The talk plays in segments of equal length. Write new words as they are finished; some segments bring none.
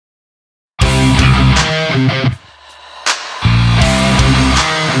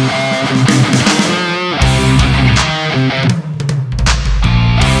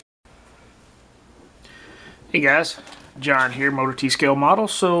Hey guys, John here, Motor T Scale Model.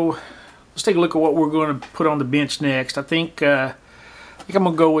 So let's take a look at what we're going to put on the bench next. I think I'm going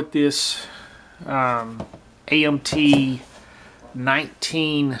to go with this AMT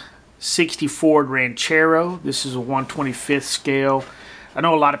 1960 Ford Ranchero. This is a 1/25th scale. I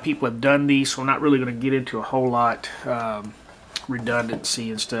know a lot of people have done these, so I'm not really going to get into a whole lot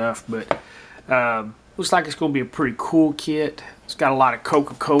redundancy and stuff, but looks like it's going to be a pretty cool kit. It's got a lot of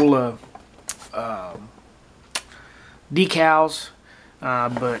Coca-Cola decals,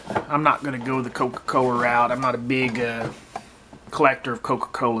 but I'm not going to go the Coca-Cola route. I'm not a big collector of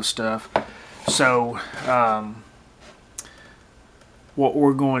Coca-Cola stuff. So what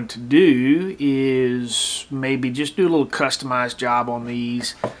we're going to do is maybe just do a little customized job on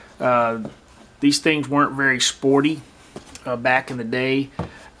these. These things weren't very sporty back in the day.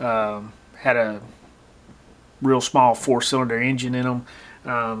 Had a real small 4-cylinder engine in them,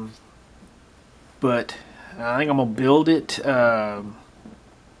 but I think I'm going to build it, put a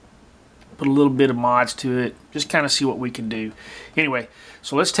little bit of mods to it, just kind of see what we can do. Anyway,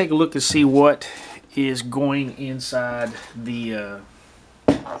 so let's take a look and see what is going inside the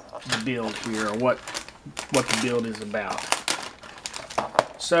build here, or what the build is about.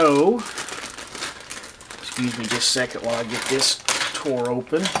 So, excuse me just a second while I get this tore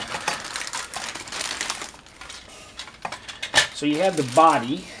open. So you have the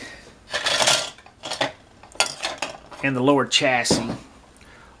body and the lower chassis.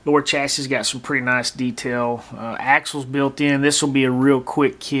 Lower chassis got some pretty nice detail. Axles built in. This will be a real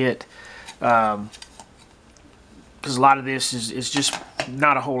quick kit because a lot of this is just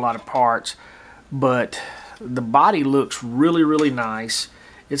not a whole lot of parts, but the body looks really nice.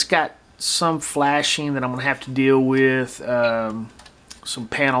 It's got some flashing that I'm gonna have to deal with, some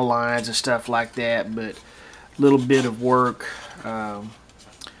panel lines and stuff like that, but a little bit of work. The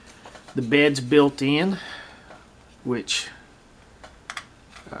bed's built in, which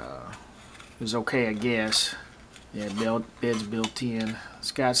is okay, I guess. Yeah, bed's built in.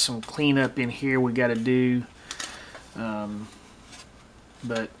 It's got some cleanup in here we got to do,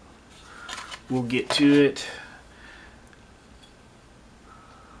 but we'll get to it.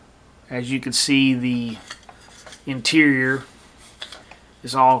 As you can see, the interior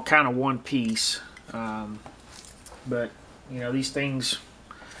is all kind of one piece, but you know, these things,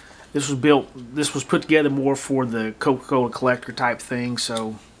 this was put together more for the Coca-Cola collector type thing.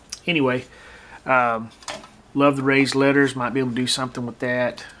 So anyway, love the raised letters. Might be able to do something with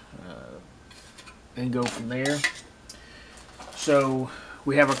that and go from there. So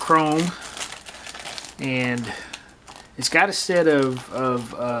we have a chrome, and it's got a set of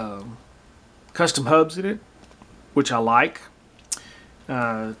custom hubs in it, which I like.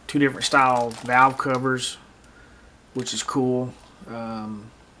 2 different style valve covers, which is cool.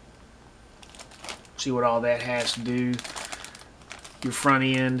 See what all that has to do. Your front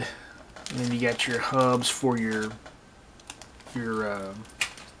end, and then you got your hubs for your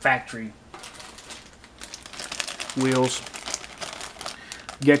factory wheels.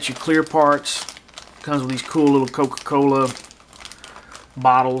 You got your clear parts. Comes with these cool little Coca-Cola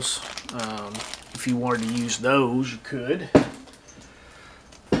bottles. If you wanted to use those, you could.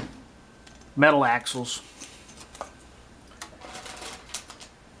 Metal axles.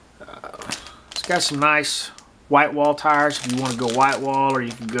 It's got some nice white wall tires if you want to go white wall, or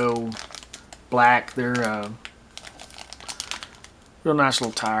you can go black. They're real nice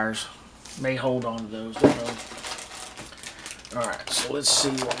little tires. May hold on to those, don't know. Alright, so let's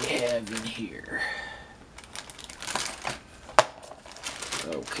see what we have in here.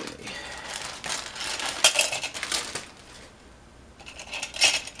 Okay.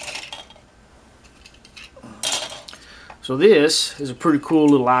 So this is a pretty cool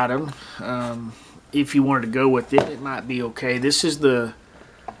little item. If you wanted to go with it, it might be okay. This is the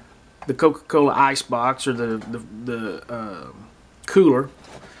Coca-Cola ice box, or the cooler.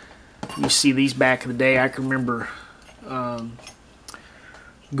 You see these back in the day. I can remember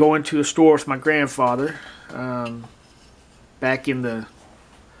going to a store with my grandfather back in the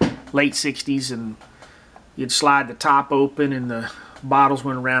late 60s, and you'd slide the top open and the bottles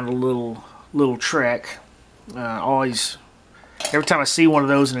went around a little trek. Always, every time I see one of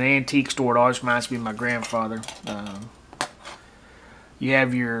those in an antique store, it always reminds me of my grandfather. You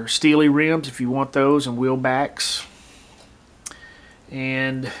have your steely rims if you want those, and wheel backs,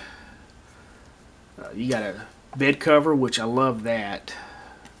 and you got a bed cover, which I love that.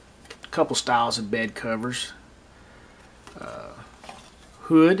 A couple styles of bed covers.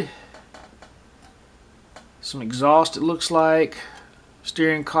 Hood, some exhaust, it looks like,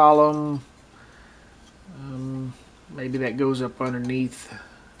 steering column. Maybe that goes up underneath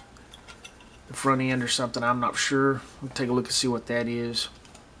the front end or something. I'm not sure. We'll take a look and see what that is.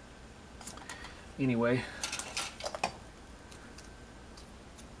 Anyway,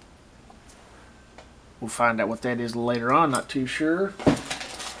 we'll find out what that is later on. Not too sure.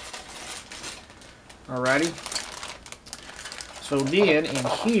 Alrighty. So then in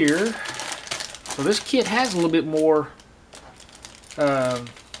here, so this kit has a little bit more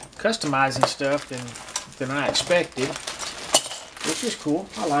customizing stuff than I expected, which is cool.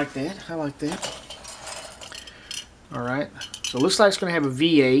 I like that. I like that. All right. So it looks like it's going to have a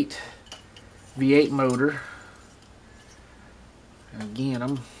V8 motor. And again,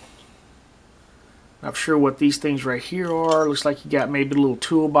 I'm not sure what these things right here are. Looks like you got maybe a little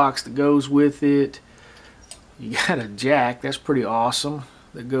toolbox that goes with it. You got a jack. That's pretty awesome.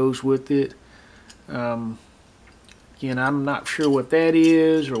 That goes with it. Again, I'm not sure what that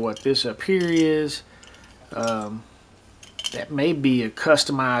is or what this up here is. That may be a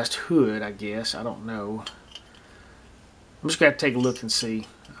customized hood, I guess. I don't know. I'm just going to take a look and see.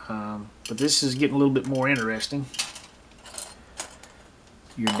 But this is getting a little bit more interesting.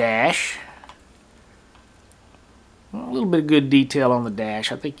 Your dash. Well, a little bit of good detail on the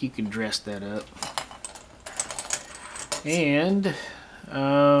dash. I think you can dress that up. And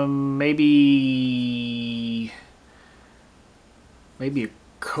maybe a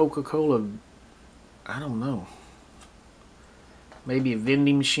Coca-Cola, I don't know. Maybe a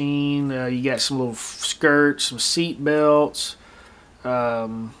vending machine. You got some little skirts, some seat belts,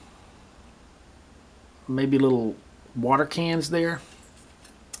 maybe little water cans there.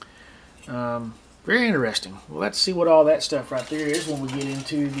 Very interesting. Well, let's see what all that stuff right there is when we get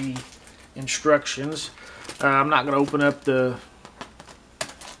into the instructions. I'm not going to open up the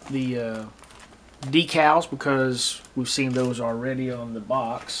decals because we've seen those already on the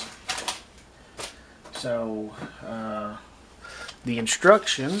box. So the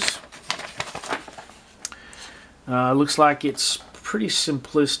instructions, looks like it's pretty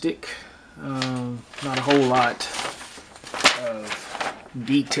simplistic. Not a whole lot of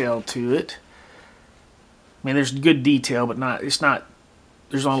detail to it. I mean, there's good detail, but there's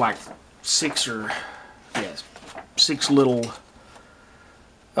only like six little.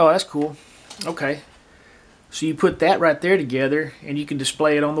 Oh, that's cool. Okay, so you put that right there together and you can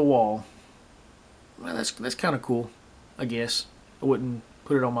display it on the wall. Well, that's kind of cool, I guess. I wouldn't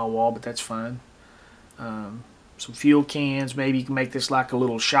put it on my wall, but that's fine. Some fuel cans. Maybe you can make this like a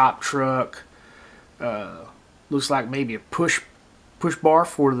little shop truck. Looks like maybe a push bar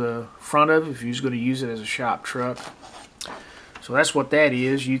for the front of it if you're going to use it as a shop truck. So that's what that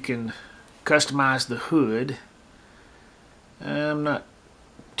is. You can customize the hood. I'm not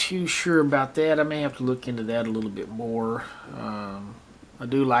too sure about that. I may have to look into that a little bit more. I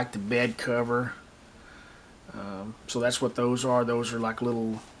do like the bed cover. So that's what those are. Those are like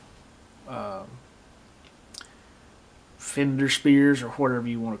little fender spears or whatever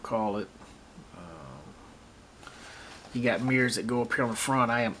you want to call it. You got mirrors that go up here on the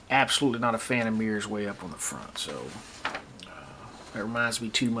front. I am absolutely not a fan of mirrors way up on the front. So that reminds me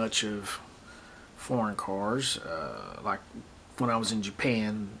too much of foreign cars. Like when I was in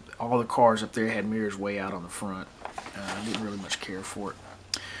Japan, all the cars up there had mirrors way out on the front. I didn't really much care for it.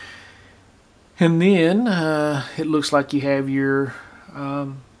 And then it looks like you have your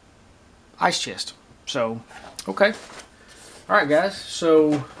ice chest. So, okay. All right, guys.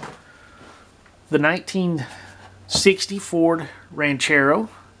 So the 1960 Ford Ranchero.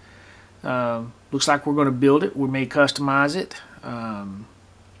 Looks like we're going to build it. We may customize it. Kind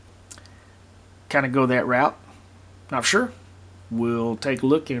of go that route. Not sure. We'll take a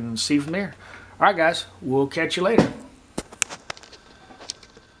look and see from there. All right, guys. We'll catch you later.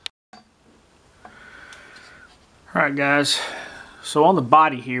 Alright guys, so on the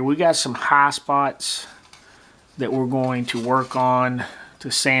body here we got some high spots that we're going to work on to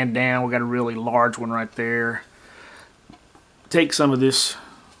sand down. We got a really large one right there. Take some of this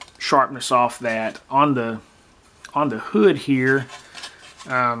sharpness off that. On the hood here,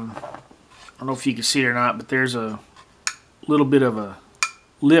 I don't know if you can see it or not, but there's a little bit of a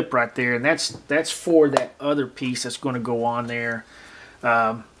lip right there, and that's for that other piece that's going to go on there.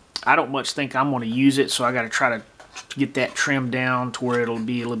 I don't much think I'm going to use it, so I got to try to get that trimmed down to where it'll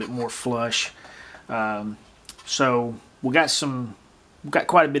be a little bit more flush. So we got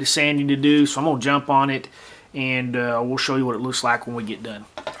quite a bit of sanding to do, so I'm gonna jump on it and we'll show you what it looks like when we get done.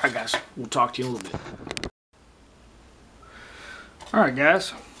 Alright guys, we'll talk to you in a little bit. Alright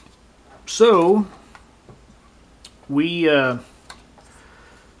guys, so we did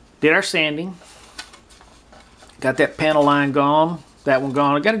our sanding, got that panel line gone, that one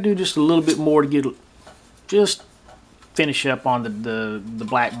gone. I got to do just a little bit more to get just finish up on the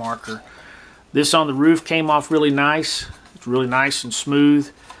black marker. This on the roof came off really nice. It's really nice and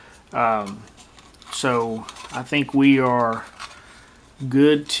smooth. So I think we are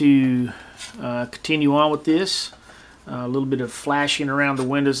good to continue on with this. A little bit of flashing around the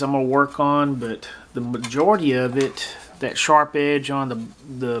windows I'm going to work on, but the majority of it, that sharp edge on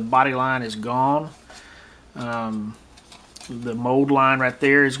the body line is gone. The mold line right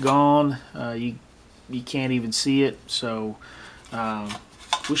there is gone. You can't even see it, so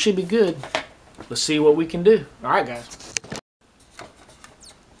we should be good. Let's see what we can do. Alright guys.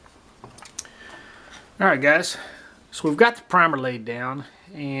 Alright guys, so we've got the primer laid down,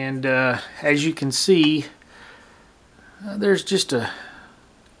 and as you can see, there's just the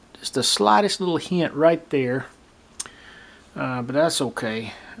slightest little hint right there, but that's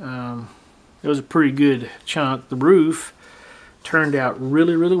okay. It was a pretty good chunk. The roof turned out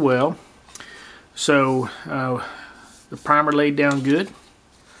really, really well. So the primer laid down good.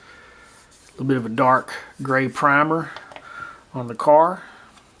 A little bit of a dark gray primer on the car.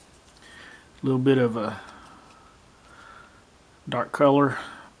 A little bit of a dark color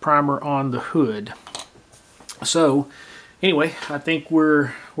primer on the hood. So anyway, I think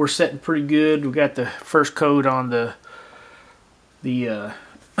we're setting pretty good. We got the first coat on the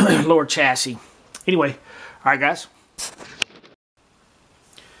lower chassis. Anyway, all right guys.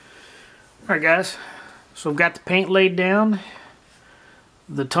 All right guys, so I've got the paint laid down,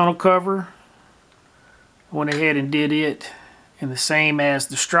 the tonneau cover. I went ahead and did it in the same as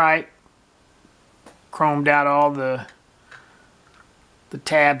the stripe. Chromed out all the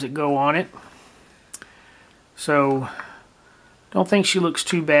tabs that go on it. So don't think she looks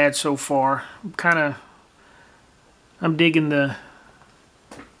too bad so far. I'm digging the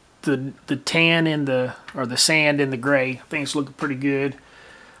tan in the sand in the gray. I think it's looking pretty good.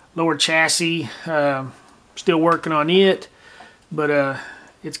 Lower chassis, still working on it, but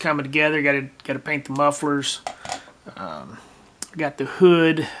it's coming together. Got to paint the mufflers. Got the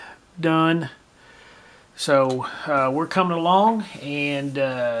hood done. So we're coming along, and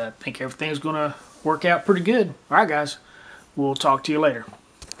I think everything's gonna work out pretty good. All right, guys. We'll talk to you later.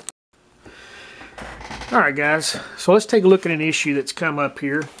 All right, guys. So let's take a look at an issue that's come up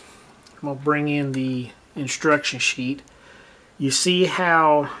here. I'm gonna bring in the instruction sheet. You see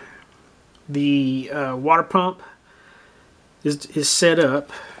how the water pump is set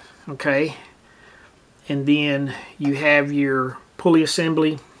up, okay? And then you have your pulley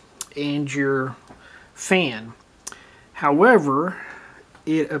assembly and your fan. However,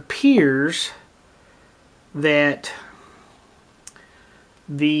 it appears that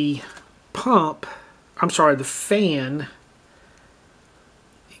the fan,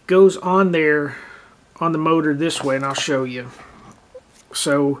 it goes on there on the motor this way, and I'll show you.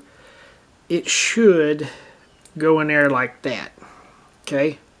 So it should go in there like that,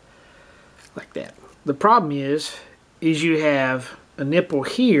 okay? Like that. The problem is you have a nipple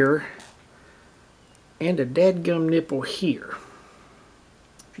here and a dadgum nipple here,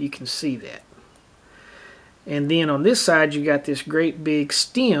 if you can see that. And then on this side you got this great big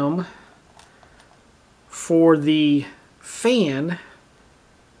stem for the fan,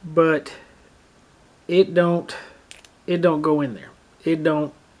 but it don't go in there. It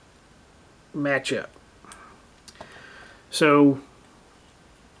don't match up. So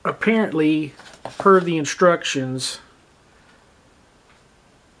apparently, per the instructions,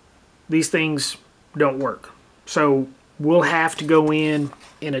 these things don't work. So we'll have to go in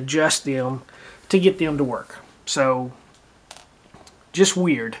and adjust them to get them to work. So just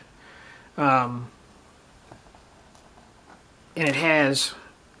weird. And it has,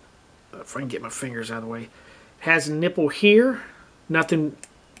 if I can get my fingers out of the way, it has a nipple here, nothing's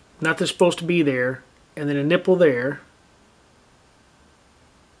supposed to be there, and then a nipple there,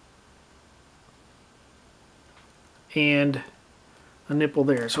 and a nipple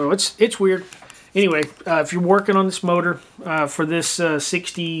there. So it's weird. Anyway, if you're working on this motor for this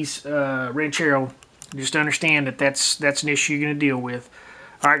 60s Ranchero, just understand that that's an issue you're going to deal with.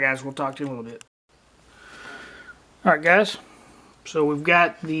 All right, guys, we'll talk to you in a little bit. All right, guys. So we've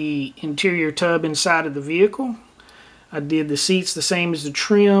got the interior tub inside of the vehicle. I did the seats the same as the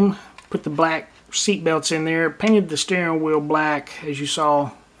trim. Put the black seat belts in there. Painted the steering wheel black, as you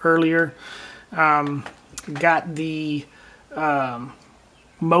saw earlier. Got the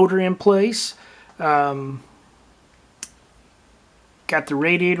motor in place. Got the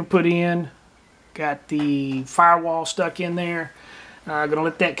radiator put in. Got the firewall stuck in there. Gonna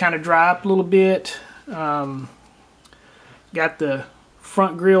let that kind of dry up a little bit. Got the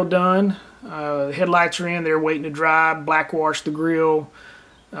front grille done. The headlights are in. They're waiting to dry. Black washed the grille.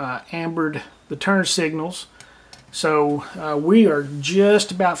 Ambered the turn signals. So we are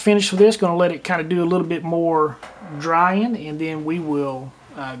just about finished with this. Going to let it kind of do a little bit more drying, and then we will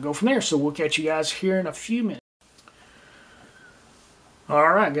go from there. So we'll catch you guys here in a few minutes.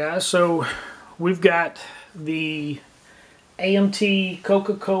 Alright guys, so we've got the AMT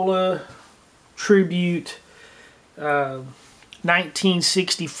Coca-Cola Tribute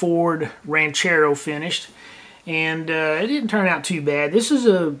 1960 Ford Ranchero finished, and it didn't turn out too bad. This is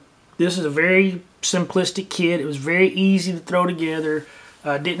a very simplistic kit. It was very easy to throw together.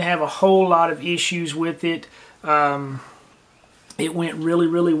 Didn't have a whole lot of issues with it. It went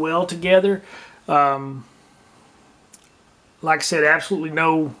really well together. Like I said, absolutely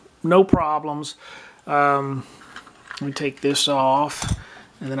no problems. Let me take this off,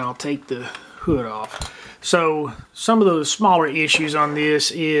 and then I'll take the hood off. So some of those smaller issues on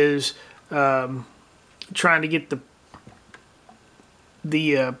this is trying to get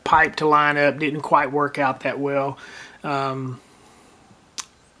the pipe to line up. Didn't quite work out that well.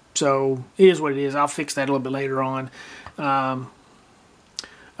 So it is what it is. I'll fix that a little bit later on. Other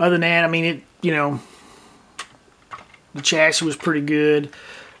than that, I mean, the chassis was pretty good.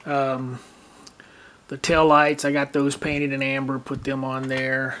 The tail lights, I got those painted in amber, put them on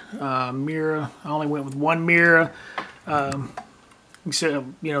there. Mirror, I only went with one mirror.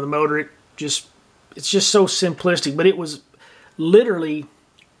 Except, the motor, it's just so simplistic, but it was literally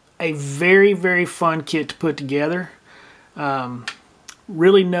a very fun kit to put together.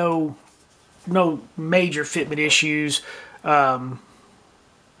 Really no major fitment issues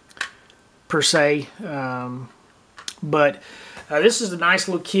per se, but this is a nice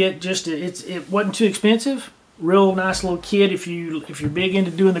little kit. It wasn't too expensive. Real nice little kit. If you're big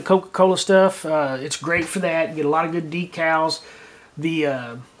into doing the Coca-Cola stuff, it's great for that. You get a lot of good decals.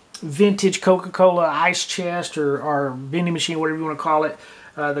 The vintage Coca-Cola ice chest or vending machine, whatever you want to call it,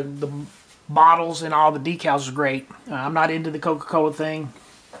 the bottles and all the decals are great. I'm not into the Coca-Cola thing,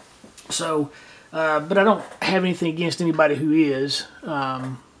 so but I don't have anything against anybody who is.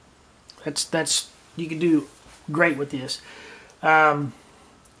 That's you can do great with this. I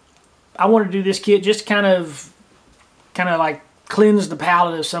want to do this kit just kind of like cleanse the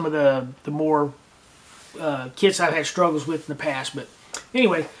palate of some of the more kits I've had struggles with in the past. But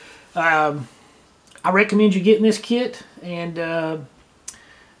anyway, I recommend you getting this kit and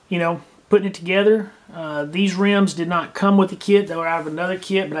putting it together. These rims did not come with the kit. They were out of another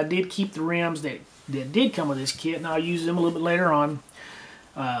kit, but I did keep the rims that did come with this kit, and I'll use them a little bit later on.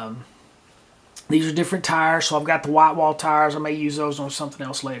 These are different tires, so I've got the white wall tires. I may use those on something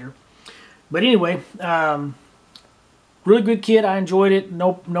else later. But anyway, really good kit. I enjoyed it.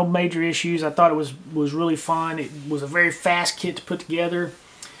 No major issues. I thought it was really fun. It was a very fast kit to put together.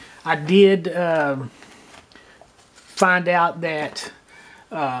 I did find out that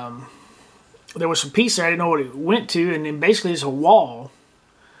there was some pieces I didn't know what it went to, and then basically it's a wall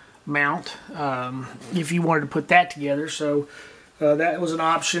mount if you wanted to put that together. So that was an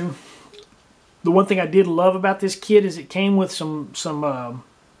option. The one thing I did love about this kit is it came with some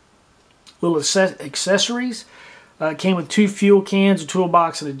little accessories. It came with 2 fuel cans, a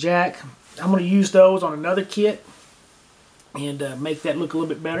toolbox, and a jack. I'm going to use those on another kit and make that look a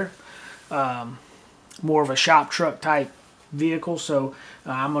little bit better. More of a shop truck type vehicle, so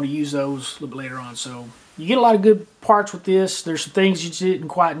I'm going to use those a little bit later on. So you get a lot of good parts with this. There's some things you didn't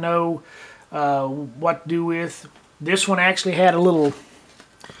quite know what to do with. This one actually had a little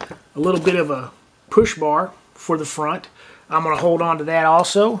bit of a push bar for the front. I'm going to hold on to that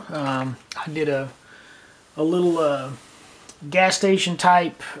also. I did a little gas station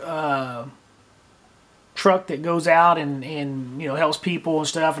type truck that goes out and helps people and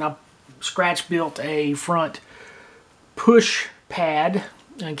stuff, and I scratch built a front push pad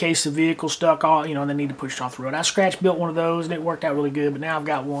in case the vehicle's stuck all they need to push it off the road. I scratch built one of those and it worked out really good, but now I've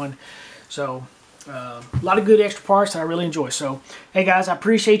got one. So a lot of good extra parts that I really enjoy. So hey guys, I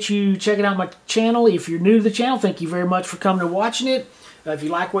appreciate you checking out my channel. If you're new to the channel, thank you very much for coming and watching it. If you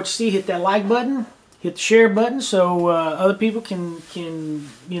like what you see, hit that like button, hit the share button so other people can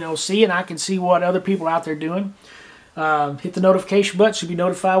see, and I can see what other people are out there doing. Hit the notification button so you'll be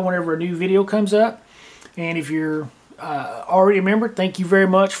notified whenever a new video comes up. And if you're already a member, thank you very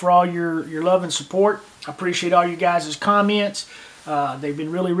much for all your love and support. I appreciate all you guys' comments. They've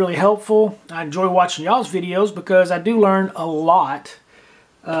been really helpful. I enjoy watching y'all's videos because I do learn a lot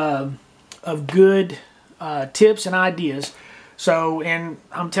of good tips and ideas. So, and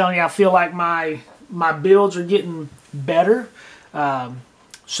I'm telling you, I feel like my builds are getting better.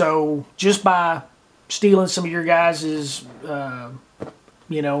 So just by stealing some of your guys'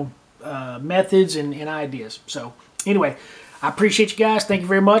 methods and ideas. So anyway, I appreciate you guys. Thank you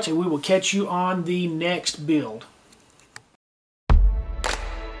very much, and we will catch you on the next build.